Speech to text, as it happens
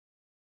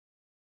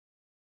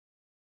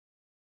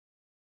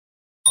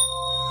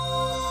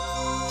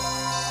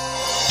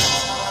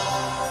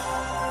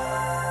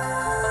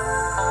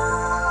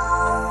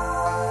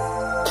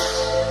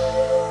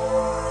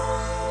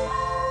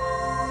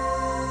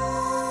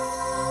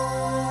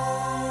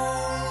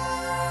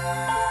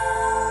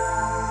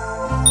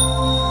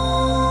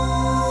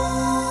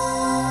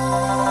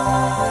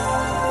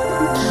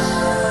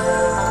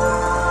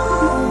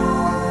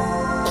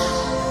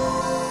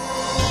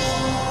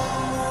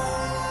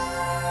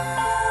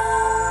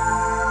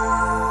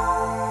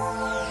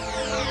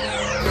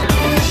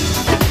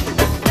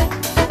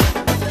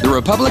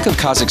Republic of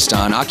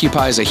Kazakhstan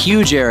occupies a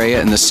huge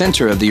area in the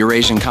center of the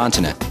Eurasian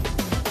continent.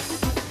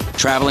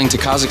 Traveling to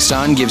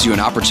Kazakhstan gives you an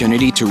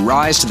opportunity to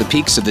rise to the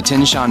peaks of the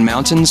Tian Shan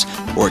Mountains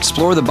or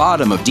explore the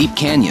bottom of deep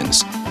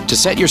canyons, to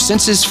set your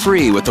senses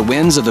free with the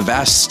winds of the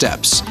vast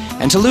steppes,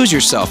 and to lose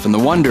yourself in the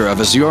wonder of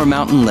azure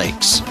mountain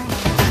lakes.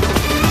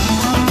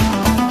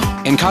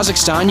 In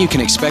Kazakhstan, you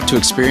can expect to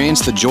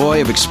experience the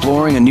joy of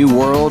exploring a new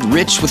world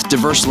rich with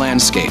diverse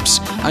landscapes,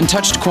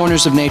 untouched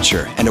corners of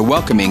nature, and a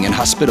welcoming and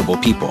hospitable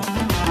people.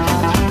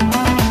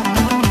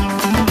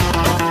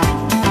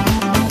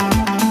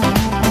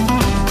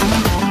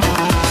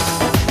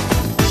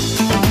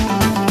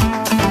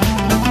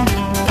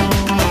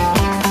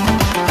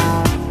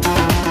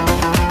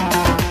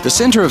 The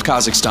center of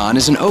Kazakhstan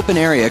is an open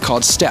area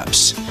called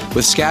steppes,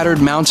 with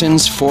scattered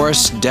mountains,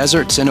 forests,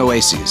 deserts, and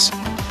oases.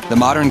 The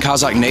modern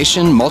Kazakh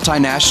nation,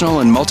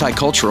 multinational and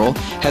multicultural,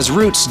 has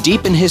roots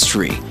deep in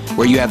history,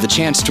 where you have the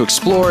chance to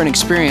explore and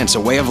experience a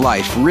way of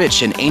life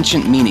rich in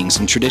ancient meanings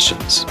and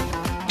traditions.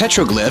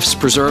 Petroglyphs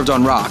preserved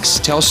on rocks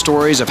tell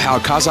stories of how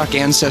Kazakh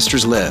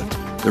ancestors lived.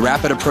 The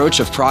rapid approach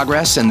of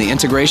progress and the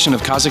integration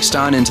of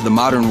Kazakhstan into the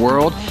modern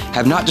world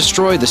have not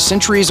destroyed the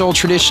centuries-old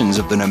traditions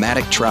of the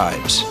nomadic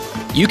tribes.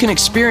 You can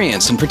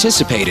experience and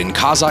participate in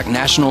Kazakh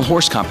national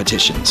horse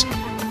competitions,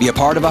 be a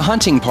part of a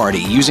hunting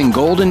party using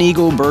golden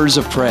eagle birds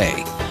of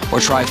prey,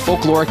 or try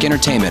folkloric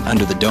entertainment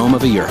under the dome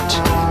of a yurt.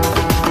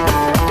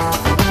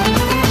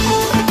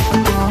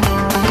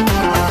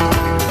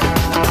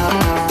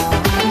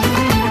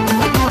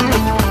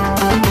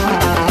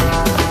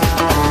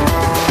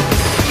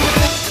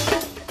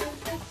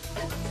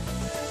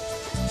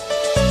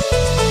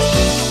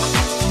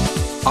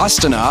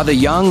 Astana, the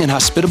young and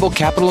hospitable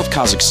capital of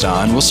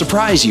Kazakhstan, will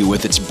surprise you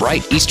with its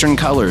bright Eastern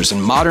colors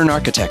and modern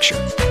architecture.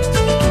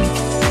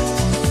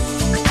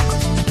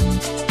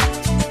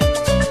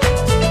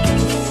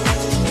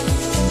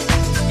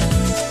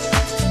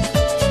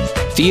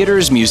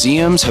 Theaters,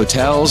 museums,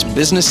 hotels,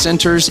 business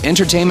centers,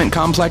 entertainment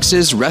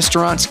complexes,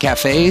 restaurants,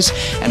 cafes,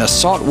 and a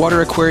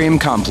saltwater aquarium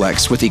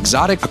complex with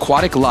exotic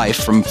aquatic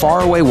life from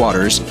faraway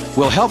waters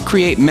will help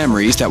create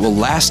memories that will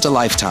last a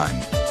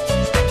lifetime.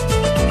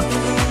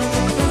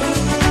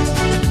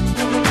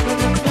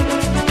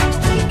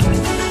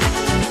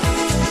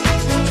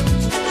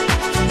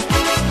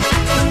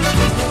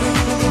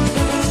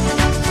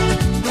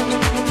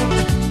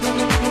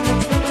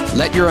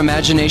 Let your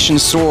imagination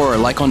soar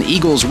like on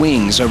eagle's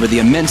wings over the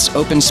immense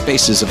open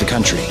spaces of the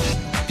country.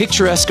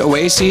 Picturesque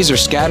oases are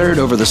scattered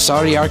over the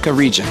Saryarka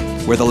region,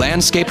 where the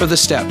landscape of the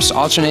steppes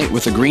alternate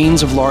with the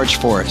greens of large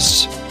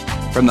forests.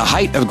 From the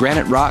height of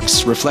granite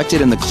rocks reflected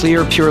in the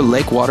clear, pure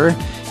lake water,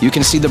 you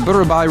can see the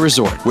Burabai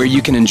Resort, where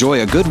you can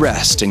enjoy a good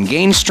rest and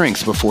gain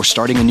strength before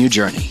starting a new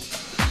journey.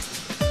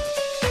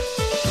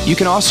 You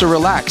can also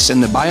relax in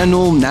the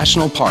Bayanul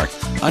National Park,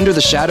 under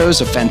the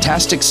shadows of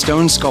fantastic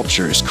stone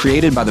sculptures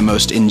created by the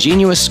most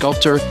ingenious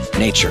sculptor,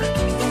 nature.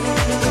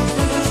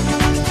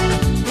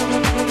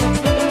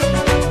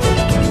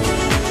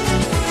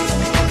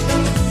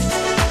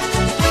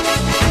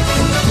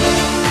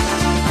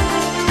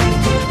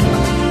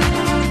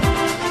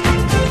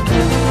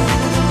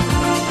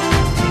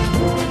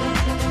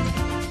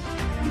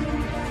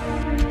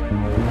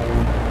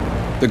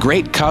 The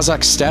great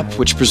Kazakh steppe,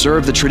 which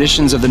preserved the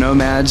traditions of the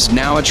nomads,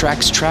 now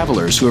attracts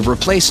travelers who have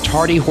replaced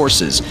hardy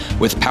horses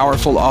with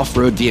powerful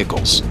off-road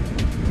vehicles.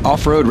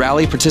 Off-road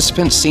rally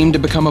participants seem to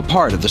become a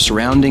part of the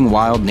surrounding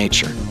wild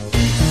nature.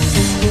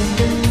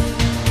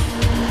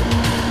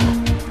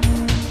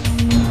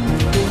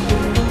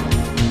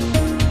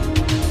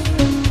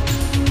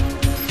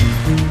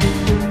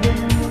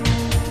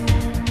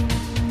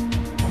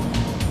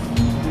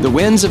 The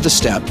winds of the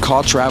steppe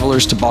call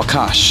travelers to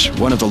Balkhash,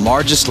 one of the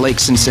largest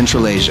lakes in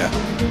Central Asia.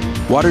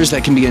 Waters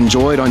that can be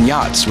enjoyed on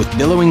yachts with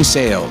billowing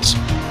sails.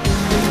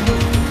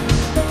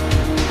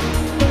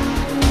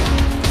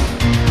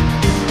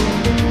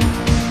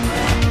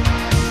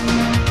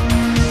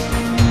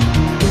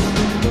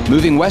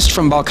 Moving west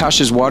from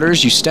Balkhash's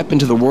waters, you step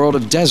into the world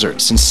of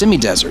deserts and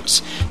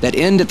semi-deserts that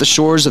end at the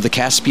shores of the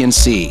Caspian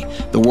Sea,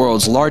 the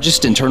world's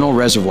largest internal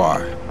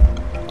reservoir.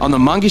 On the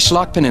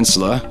Mangyshlak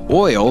Peninsula,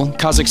 oil,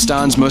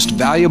 Kazakhstan's most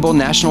valuable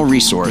national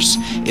resource,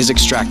 is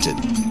extracted.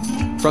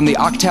 From the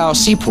Aktau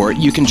seaport,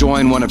 you can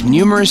join one of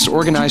numerous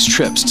organized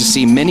trips to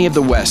see many of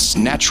the West's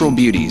natural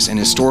beauties and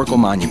historical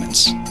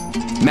monuments.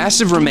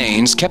 Massive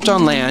remains kept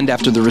on land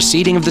after the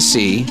receding of the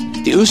sea,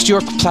 the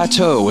Ust-York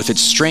Plateau with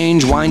its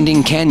strange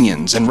winding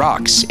canyons and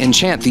rocks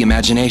enchant the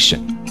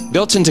imagination.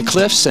 Built into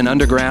cliffs and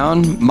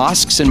underground,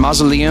 mosques and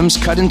mausoleums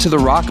cut into the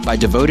rock by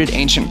devoted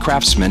ancient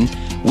craftsmen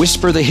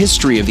whisper the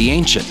history of the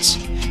ancients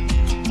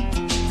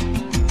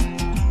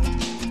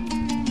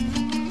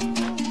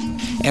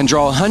and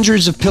draw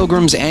hundreds of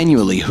pilgrims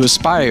annually who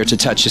aspire to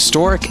touch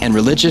historic and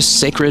religious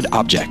sacred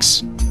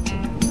objects.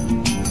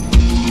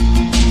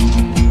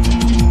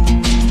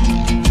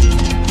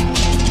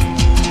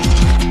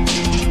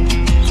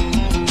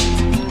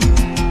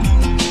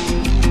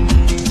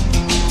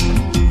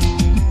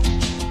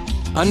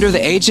 Under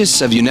the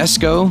aegis of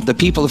UNESCO, the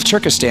people of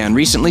Turkestan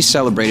recently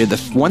celebrated the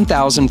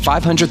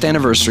 1,500th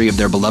anniversary of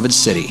their beloved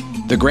city.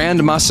 The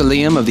grand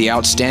mausoleum of the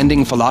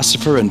outstanding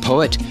philosopher and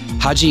poet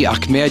Haji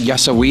Ahmed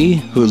Yasawi,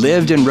 who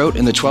lived and wrote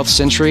in the 12th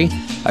century,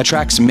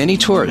 attracts many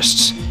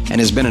tourists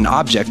and has been an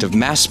object of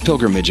mass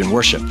pilgrimage and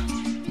worship.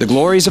 The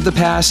glories of the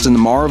past and the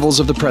marvels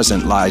of the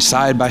present lie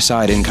side by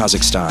side in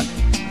Kazakhstan.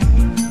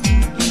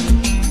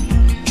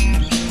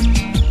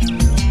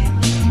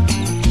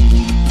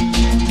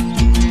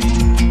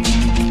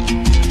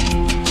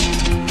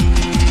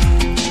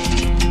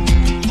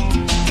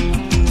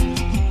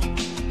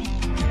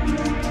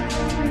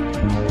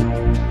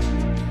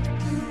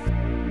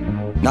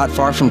 Not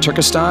far from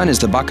Turkestan is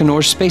the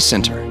Baikonur Space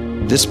Center.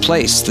 This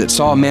place that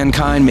saw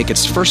mankind make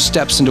its first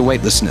steps into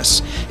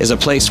weightlessness is a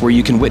place where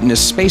you can witness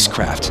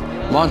spacecraft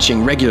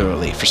launching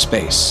regularly for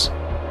space.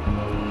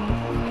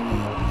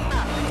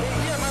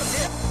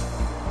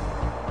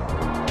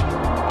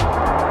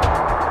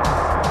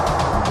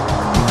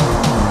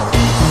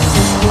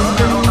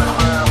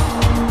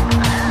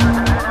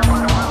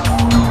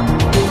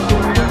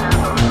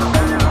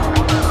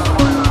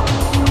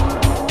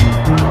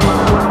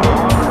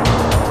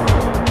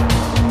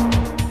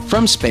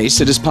 From space,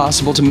 it is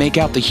possible to make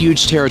out the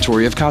huge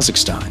territory of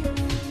Kazakhstan.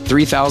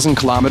 3,000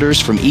 kilometers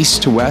from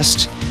east to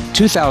west,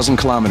 2,000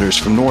 kilometers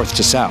from north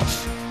to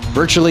south.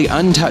 Virtually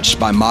untouched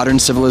by modern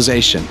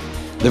civilization,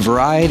 the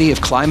variety of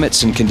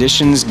climates and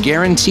conditions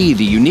guarantee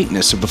the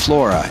uniqueness of the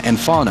flora and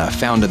fauna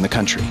found in the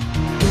country.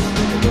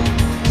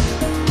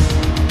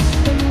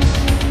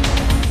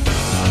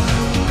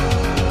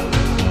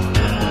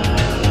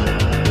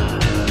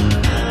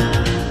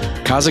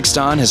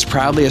 Kazakhstan has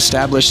proudly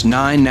established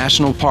 9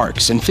 national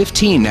parks and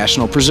 15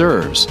 national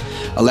preserves,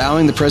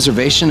 allowing the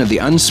preservation of the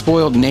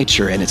unspoiled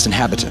nature and its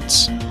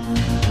inhabitants.